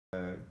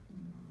Uh,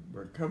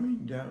 we're coming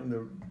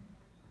down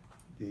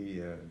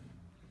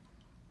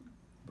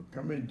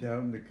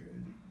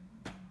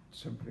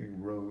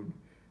something road,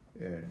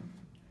 and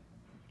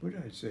what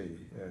did I say?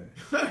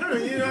 You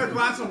need a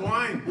glass of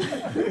wine.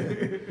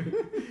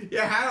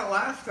 Yeah, I had it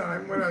last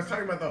time when I was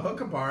talking about the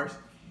hookah bars.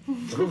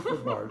 Hookah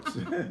bars.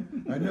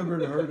 I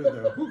never heard of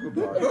the hookah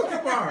bars.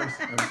 Hookah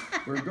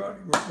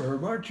bars. We're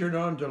marching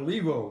on to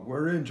Levo.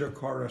 We're in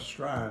Jakarta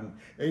Strand.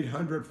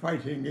 800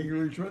 fighting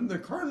Englishmen, the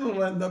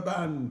colonel and the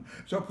band.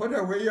 So put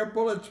away your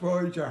bullets,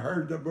 boys. I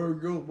heard the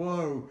bugle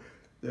blow.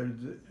 There's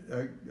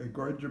a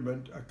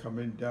regiment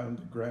coming down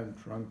the Grand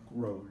Trunk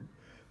Road.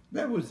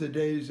 That was the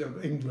days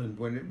of England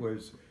when it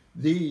was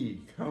the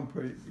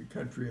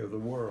country of the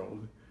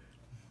world.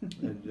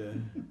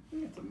 And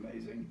It's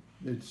amazing.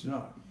 it's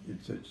not.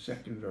 It's a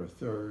second or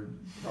third,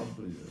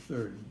 probably the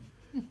third.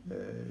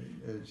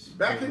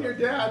 Back in your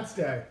dad's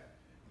day.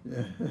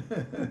 Yeah.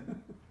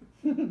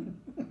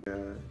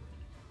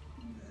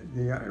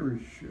 The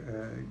Irish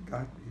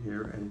got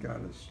here and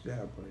got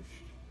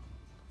established,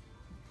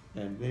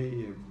 and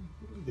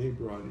they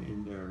brought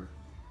in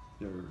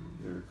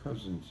their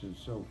cousins and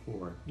so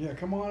forth. Yeah,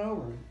 come on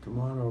over. Come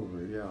on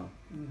over, yeah.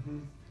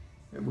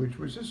 Mm-hmm. Which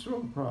was a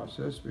slow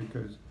process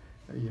because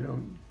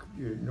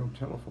no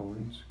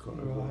telephones.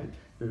 Right.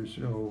 There's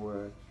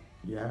no.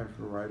 You have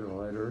to write a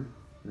letter.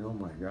 And oh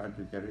my God,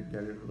 to get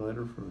a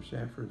letter from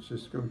San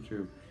Francisco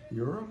to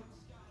Europe,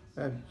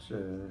 that's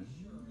a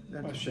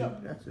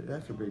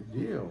big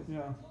deal.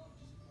 Yeah.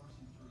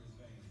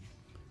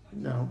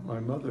 Now my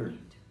mother,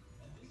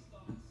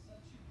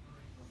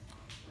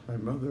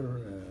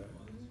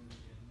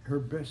 her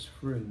best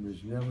friend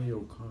was Nellie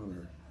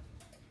O'Connor,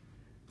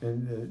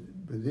 and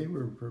but they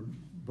were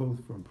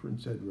both from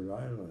Prince Edward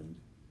Island.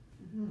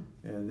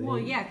 And Well,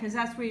 yeah, because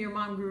that's where your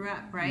mom grew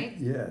up, right?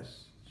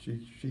 Yes, she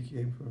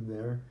came from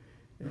there,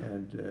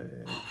 and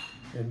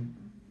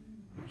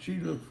she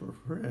looked for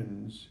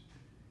friends,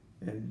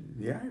 and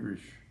the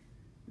Irish,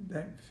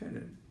 that fit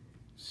it.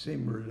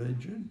 Same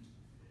religion,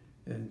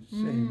 and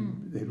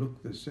same. They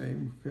looked the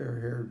same,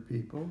 fair-haired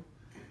people,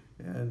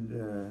 and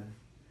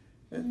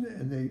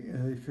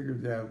they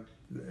figured out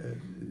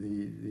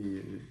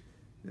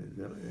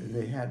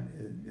they had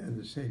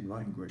the same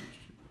language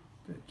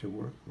to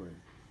work with.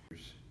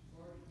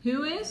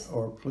 Who is?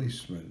 Or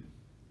policemen.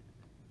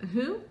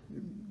 Who?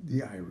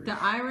 The Irish. The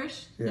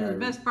Irish? The They're the Irish.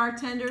 best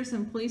bartenders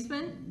and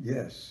policemen?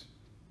 Yes.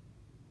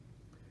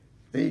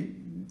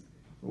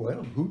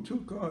 Who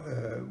took,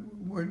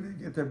 when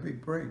they get their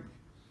big break?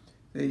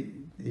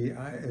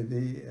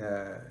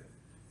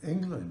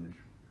 England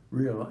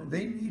realized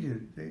they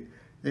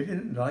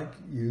didn't like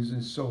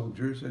using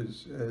soldiers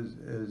as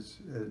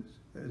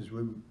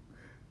we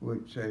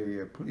would say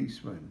a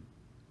policeman,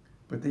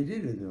 but they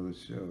did in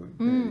those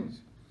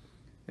days.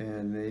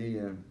 And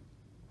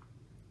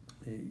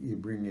you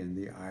bring in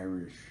the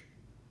Irish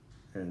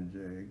and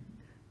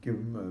give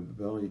them a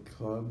belly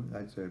club.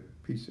 That's a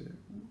piece of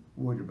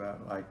wood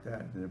about like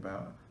that and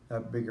about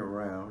that big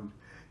around.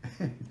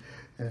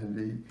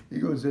 And he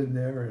goes in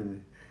there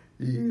and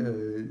he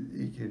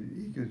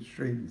can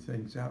straighten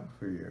things out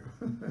for you.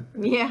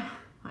 Yeah,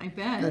 I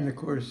bet. And of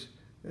course,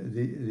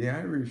 the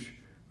Irish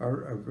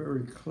are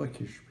very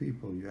cliquish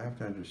people. You have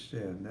to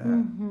understand that.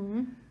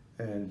 Mm-hmm.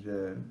 And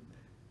a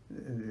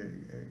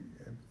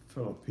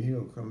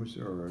Filipino comes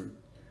or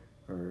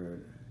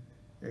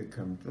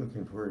comes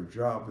looking for a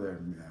job there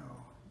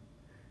now.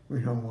 We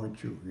don't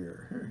want you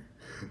here.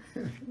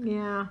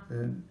 Yeah.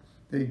 And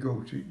they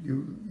go to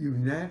you. You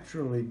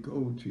naturally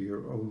go to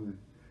your own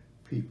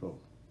people.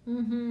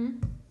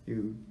 Mm-hmm.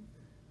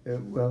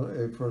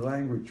 For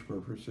language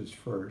purposes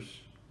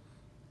first,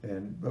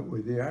 but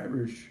with the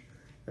Irish,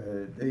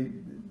 the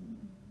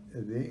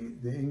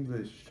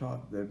English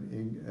taught them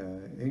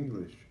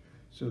English,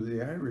 so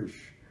the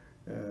Irish,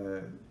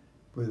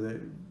 with a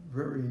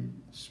very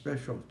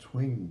special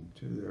twang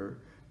to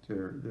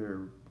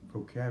their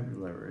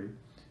vocabulary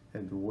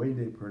and the way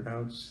they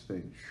pronounce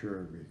things.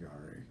 Sure,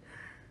 Gary.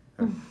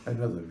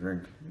 Another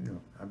drink,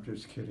 I'm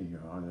just kidding you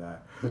on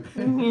that.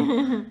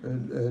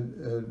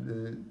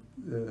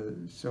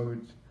 So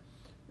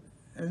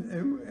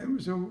it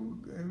was,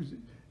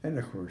 and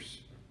of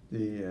course,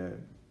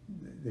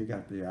 they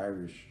got the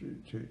Irish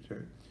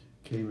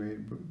came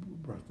in,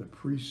 brought the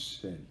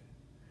priests in,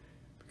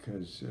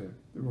 because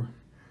there were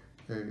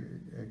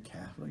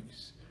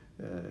Catholics,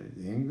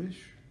 the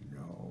English,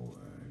 no,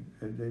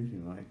 they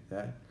didn't like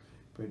that.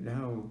 But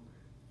now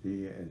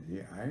the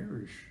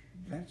Irish,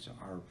 that's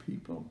our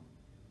people.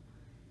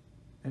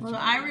 Well,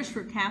 the Irish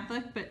were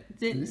Catholic, but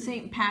didn't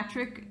St.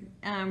 Patrick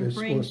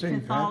bring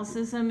Saint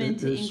Catholicism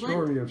into the England? The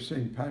story of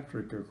St.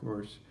 Patrick, of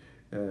course,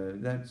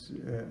 that's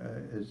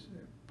is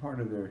part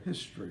of their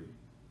history.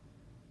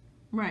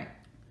 Right.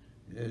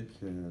 It's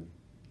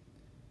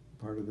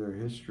part of their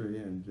history,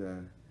 and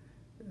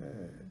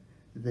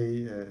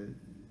they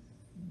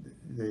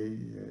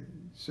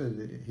said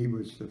that he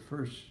was the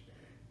first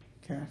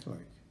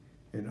Catholic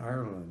in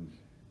Ireland.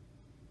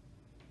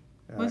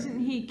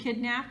 Wasn't he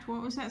kidnapped?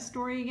 What was that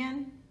story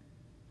again?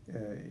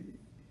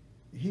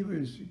 he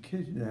was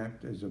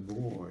kidnapped as a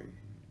boy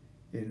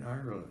in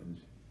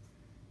Ireland.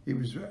 He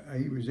was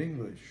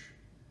English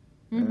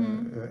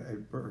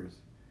at birth,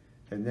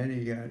 and then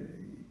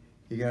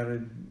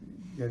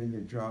getting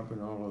a job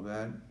and all of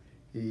that.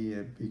 He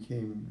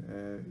became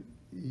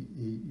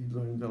he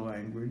learned the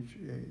language,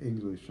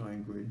 English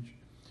language,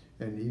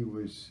 and he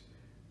was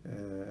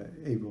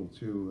able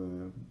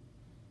to.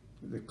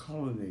 The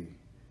colony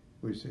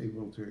was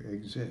able to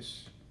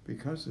exist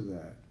because of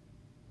that.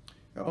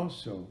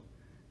 Also,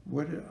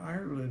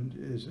 Ireland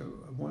is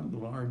one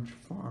large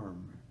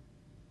farm.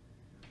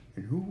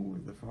 And who were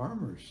the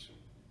farmers?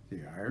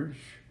 The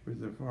Irish were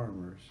the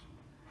farmers.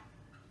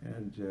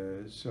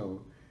 And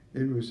so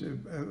it was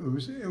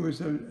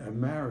a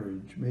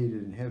marriage made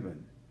in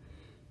heaven.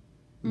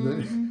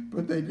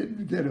 But they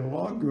didn't get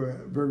along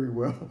very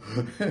well.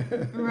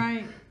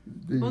 Right.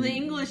 Well, the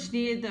English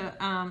needed the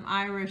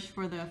Irish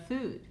for the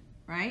food,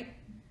 right?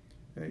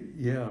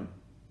 Yeah.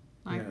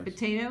 Like yes.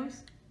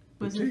 Potatoes?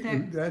 Wasn't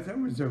that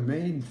was their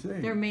main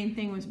thing. Their main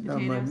thing was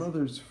potatoes? Now, my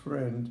mother's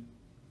friend,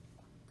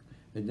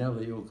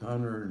 Nellie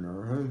O'Connor,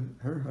 and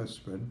her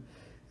husband,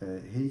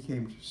 he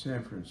came to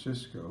San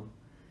Francisco,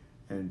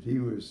 and he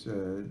was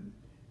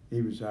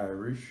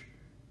Irish,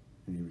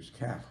 and he was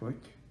Catholic.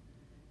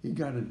 He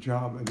got a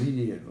job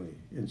immediately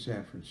in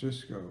San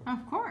Francisco.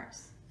 Of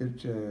course. And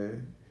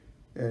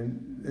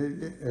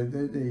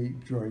then they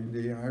joined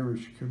the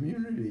Irish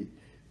community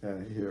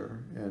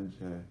here, and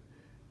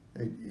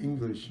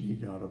English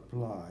need not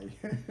apply.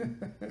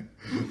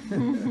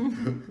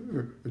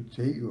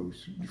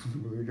 Potatoes,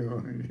 we don't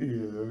want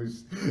any of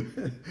those.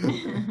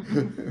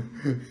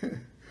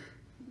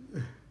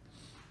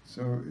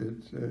 So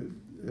it's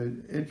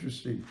an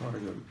interesting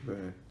part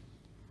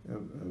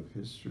of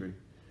history.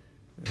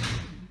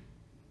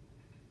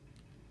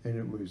 And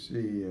it was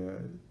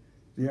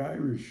the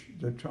Irish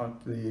that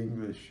taught the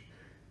English.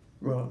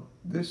 Well,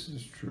 this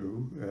is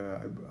true.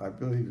 I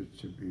believe it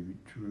to be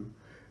true.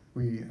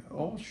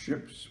 All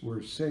ships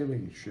were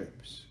sailing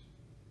ships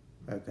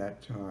at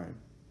that time.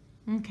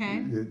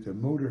 Okay. The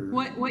motor.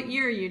 What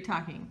year are you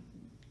talking?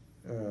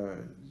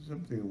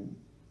 Something.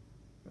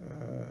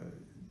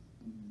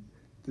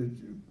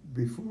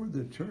 Before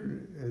the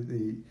turn,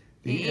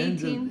 the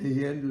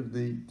end of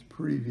the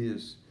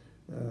previous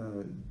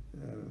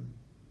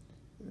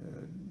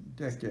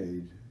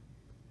decade.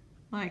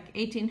 Like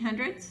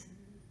 1800s?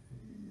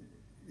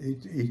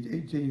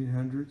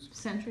 1800s.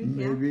 Century,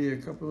 maybe a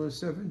couple of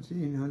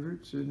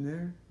 1700s in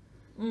there.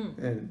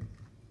 And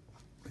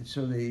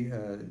so the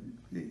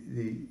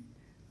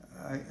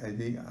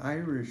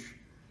Irish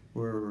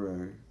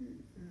were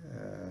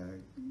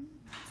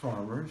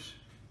farmers.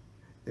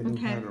 They knew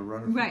how to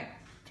run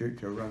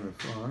to run a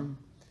farm.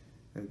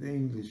 The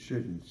English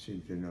didn't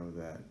seem to know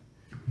that,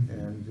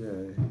 and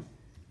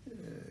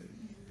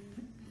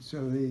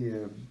so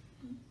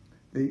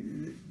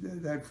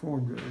that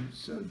formed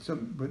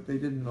some, but they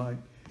didn't like.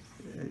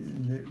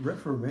 The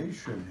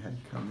Reformation had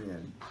come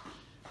in,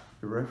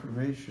 the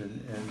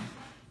Reformation, and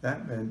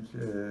that meant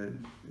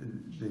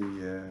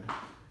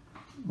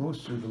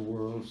most of the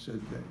world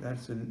said that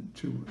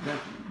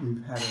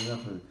we've had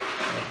enough of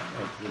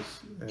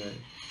this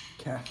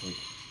Catholic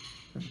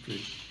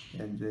country,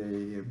 and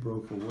they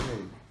broke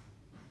away.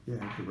 You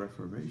had the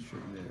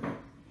Reformation there.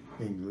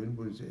 England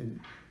was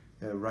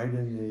right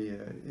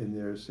in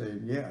there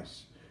saying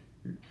yes.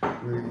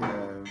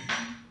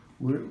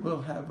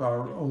 We'll have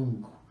our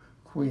own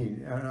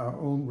queen and our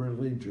own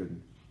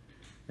religion.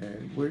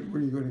 And where are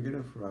you going to get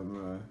it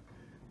from?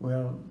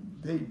 Well,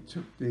 they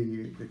took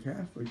the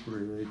Catholic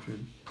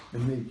religion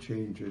and made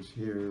changes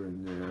here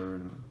and there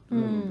and a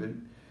little bit,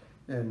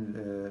 and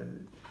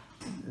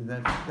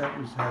that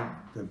was how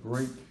the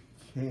break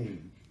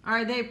came.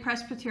 Are they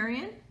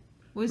Presbyterian?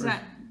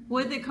 That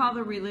what did they call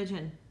the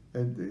religion?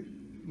 The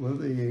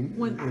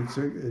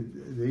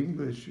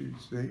English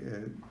is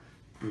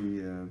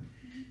the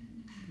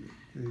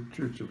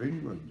Church of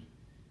England.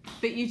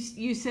 But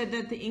you said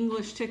that the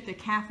English took the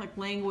Catholic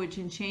language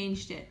and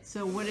changed it.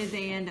 So what did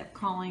they end up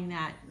calling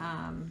that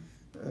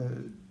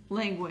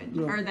language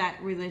or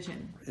that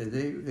religion?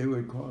 They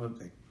would call it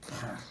the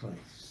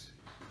Catholics.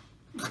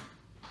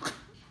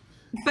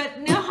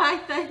 But no, I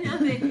thought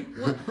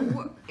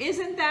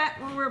isn't that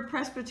where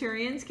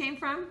Presbyterians came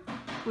from?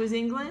 Was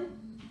England?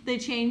 They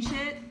changed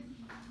it.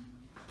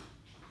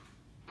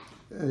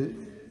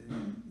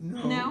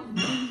 No.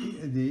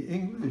 The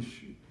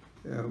English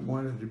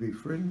wanted to be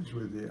friends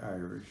with the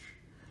Irish.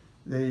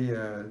 They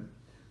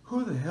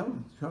who the hell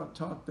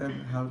taught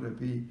them how to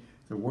be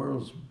the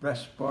world's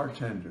best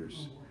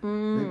bartenders?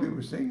 Maybe it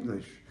was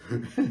English.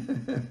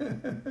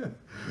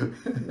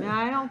 No,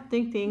 I don't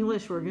think the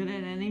English were good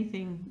at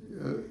anything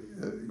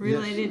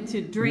related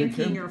to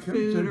drinking or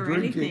food or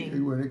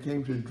anything. When it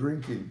came to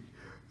drinking,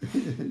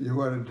 you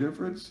want a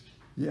difference?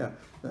 Yeah,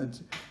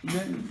 that's.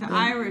 The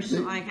Irish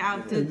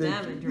outdid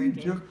them in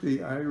drinking. They took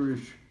the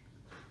Irish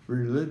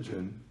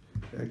religion,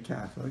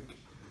 Catholic,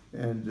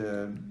 and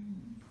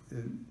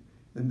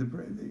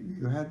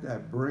you had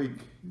that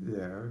break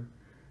there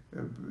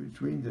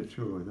between the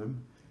two of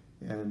them,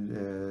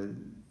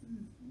 and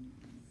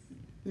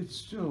it's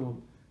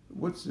still,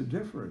 what's the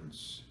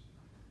difference?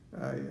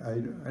 I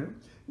don't.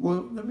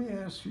 Well, let me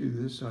ask you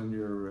this on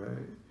your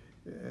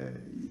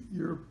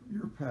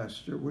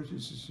pastor. What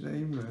is his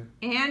name?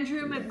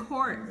 Andrew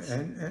McCourt.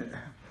 And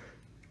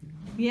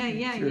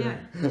Yeah.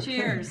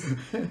 Cheers.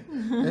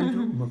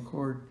 Andrew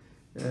McCourt.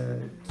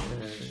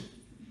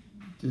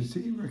 Does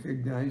he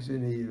recognize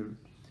any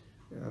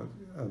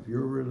of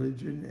your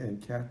religion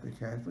and Catholic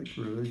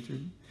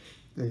religion?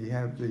 They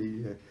have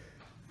the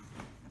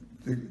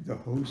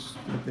host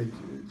that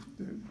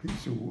the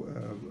piece of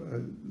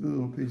a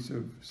little piece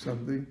of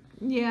something,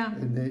 Yeah.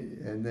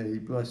 and they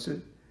bless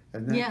it,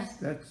 and Yes.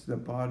 that's the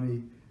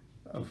body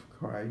of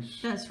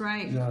Christ. That's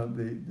right. Now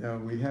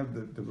we have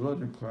the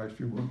blood of Christ.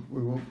 We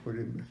won't put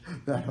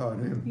that on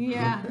him.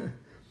 Yeah.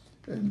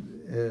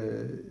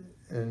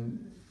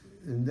 and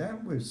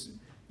that was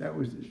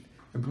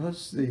and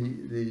plus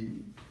the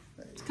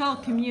It's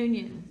called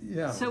communion.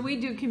 yeah. So we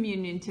do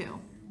communion too.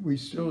 We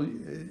still,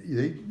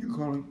 you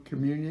call it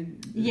communion?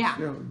 It's Yeah.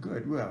 still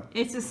good. Well,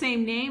 It's the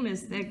same name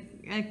as the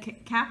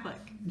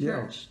Catholic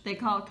Yeah. Church. They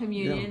call it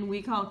communion. Yeah.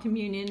 We call it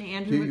communion.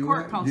 Andrew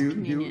McCourt calls it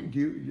communion.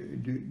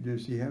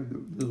 Does he have the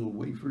little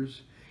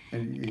wafers?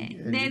 And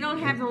They don't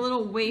have the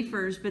little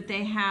wafers, but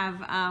they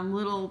have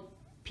little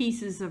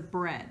pieces of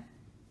bread.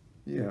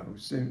 Yeah,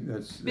 same.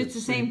 That's It's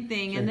the same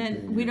thing. And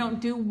then we don't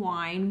do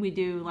wine. We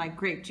do like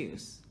grape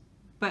juice.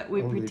 But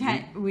we Oh, they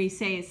pretend, we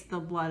say it's the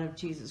blood of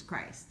Jesus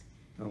Christ.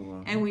 Oh,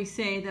 wow. And we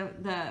say the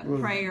Well-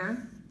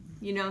 prayer,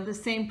 you know, the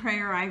same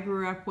prayer I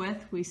grew up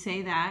with. We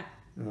say that,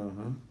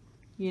 Uh-huh.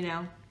 you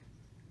know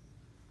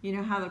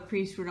how the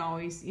priest would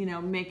always,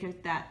 make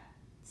it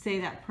say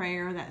that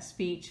prayer, that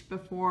speech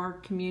before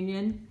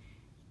communion.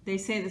 They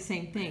say the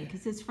same thing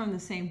because it's from the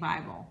same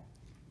Bible,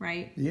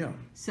 right? Yeah.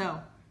 So,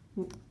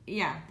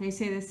 yeah, they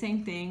say the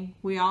same thing.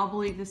 We all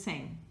believe the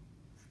same.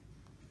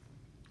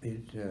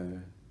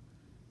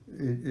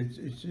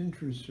 It's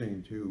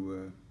interesting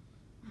to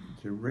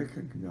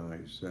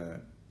recognize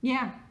that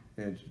Yeah,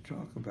 and to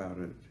talk about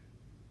it.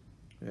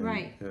 And,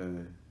 right.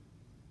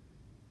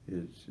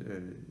 It's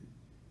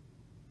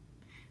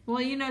Well,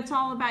 it's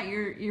all about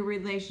your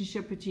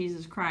relationship with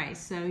Jesus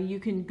Christ. So you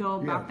can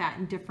go about Yeah. that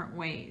in different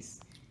ways.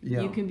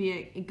 yeah. You can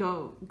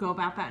go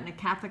about that in a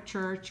Catholic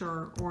church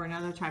or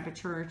another type of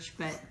church,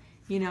 but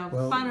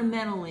Well,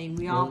 fundamentally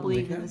we all Well,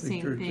 believe in the Catholic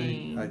same Church,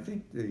 thing. I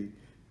think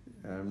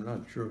I'm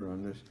not sure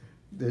on this,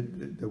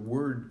 that the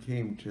word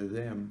came to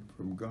them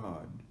from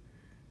God,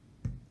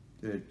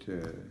 that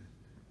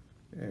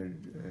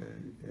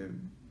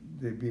and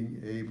they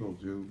being able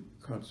to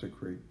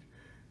consecrate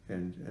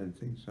and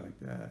things like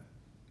that.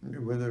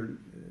 Whether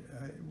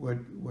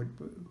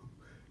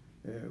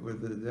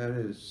whether that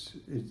is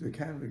the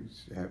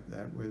Catholics have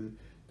that, with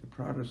the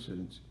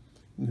Protestants.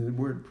 The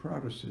word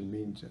Protestant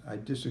means I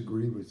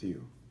disagree with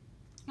you.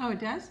 Oh, it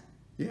does?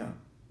 Yeah,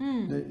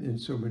 in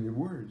so many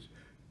words.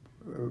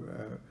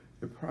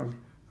 A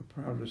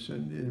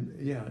Protestant,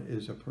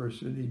 is a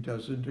person he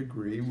doesn't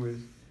agree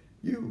with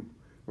you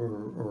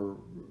or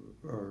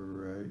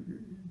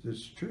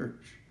this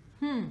church.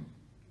 And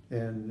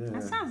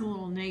That sounds a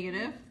little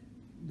negative.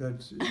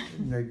 that's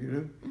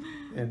negative.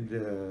 And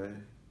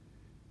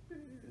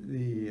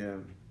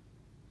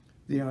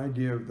the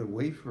idea of the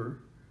wafer,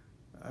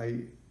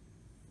 I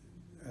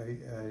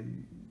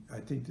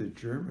think the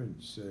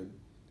Germans,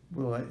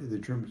 the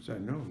Germans I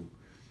know,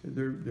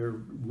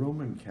 they're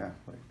Roman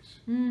Catholics,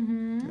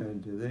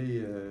 and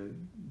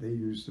they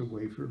use the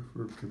wafer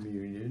for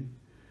communion,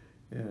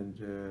 and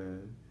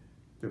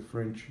the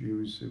French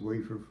use the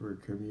wafer for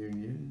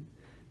communion.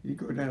 You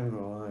go down the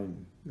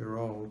line, they're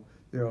all.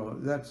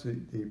 That's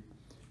the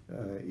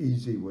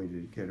easy way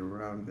to get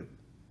around it.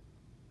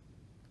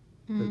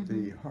 But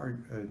the heart,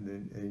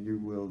 and you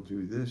will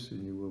do this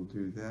and you will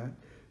do that.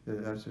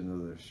 That's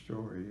another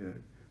story.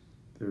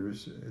 There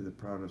is the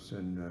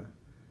Protestant.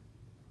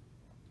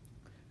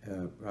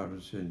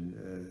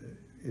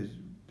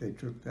 They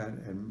took that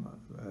and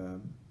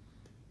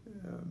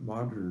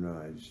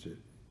modernized it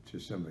to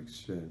some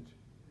extent,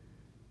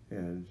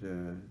 and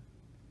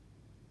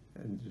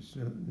there's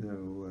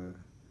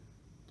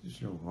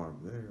no harm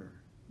there.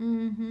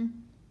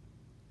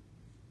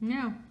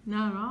 No,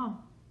 not at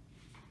all.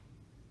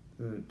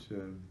 But